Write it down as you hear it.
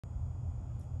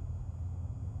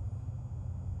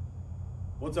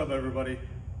What's up, everybody?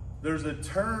 There's a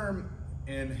term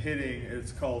in hitting,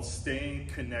 it's called staying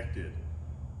connected.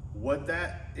 What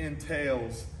that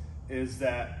entails is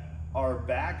that our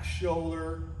back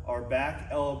shoulder, our back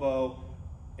elbow,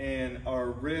 and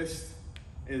our wrist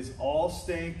is all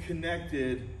staying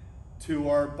connected to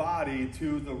our body,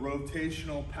 to the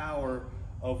rotational power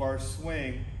of our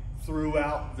swing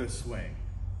throughout the swing.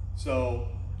 So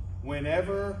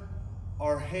whenever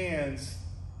our hands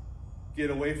get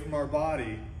away from our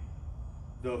body,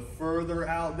 the further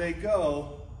out they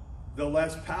go, the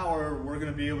less power we're going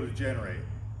to be able to generate,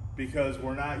 because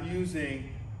we're not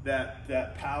using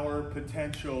that power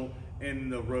potential in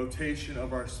the rotation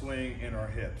of our swing and our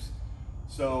hips.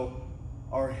 So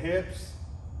our hips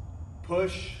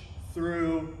push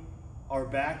through our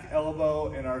back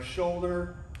elbow and our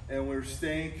shoulder, and we're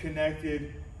staying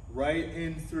connected right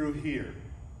in through here.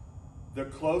 The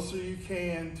closer you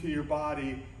can to your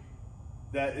body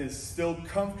that is still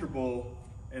comfortable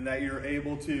and that you're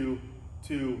able to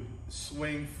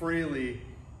swing freely,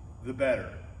 the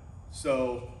better.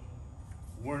 So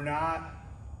we're not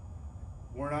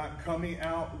coming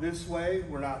out this way.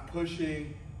 We're not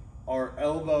pushing our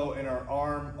elbow and our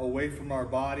arm away from our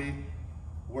body.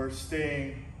 We're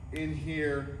staying in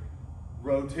here,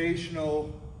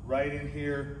 rotational, right in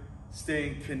here,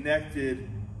 staying connected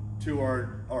to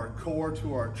our core,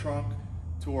 to our trunk,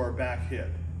 to our back hip,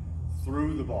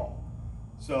 through the ball.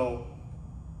 So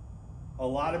a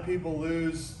lot of people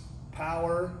lose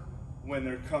power when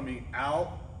they're coming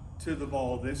out to the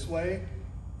ball this way.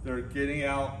 They're getting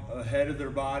out ahead of their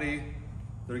body.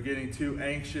 They're getting too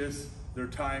anxious. Their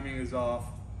timing is off.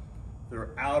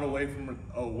 They're out away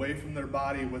from their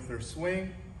body with their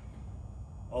swing.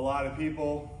 A lot of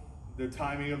people, the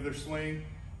timing of their swing,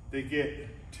 they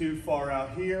get too far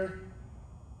out here.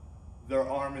 Their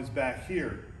arm is back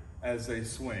here as they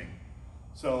swing.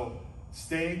 So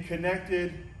staying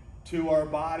connected to our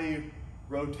body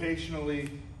rotationally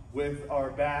with our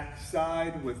back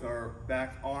side, with our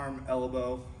back arm,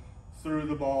 elbow, through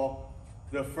the ball.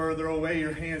 The further away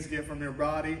your hands get from your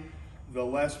body, the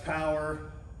less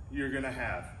power you're gonna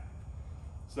have.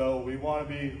 So we wanna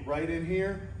be right in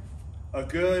here. A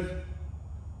good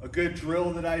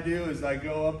drill that I do is I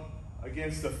go up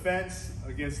against the fence,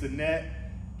 against the net,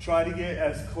 try to get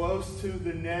as close to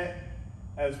the net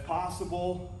as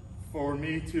possible for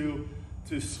me to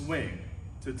swing,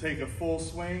 to take a full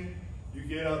swing. You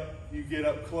get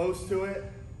up close to it.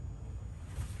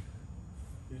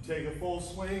 You take a full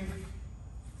swing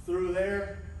through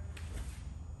there,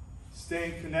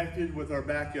 staying connected with our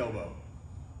back elbow.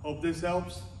 Hope this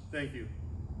helps. Thank you.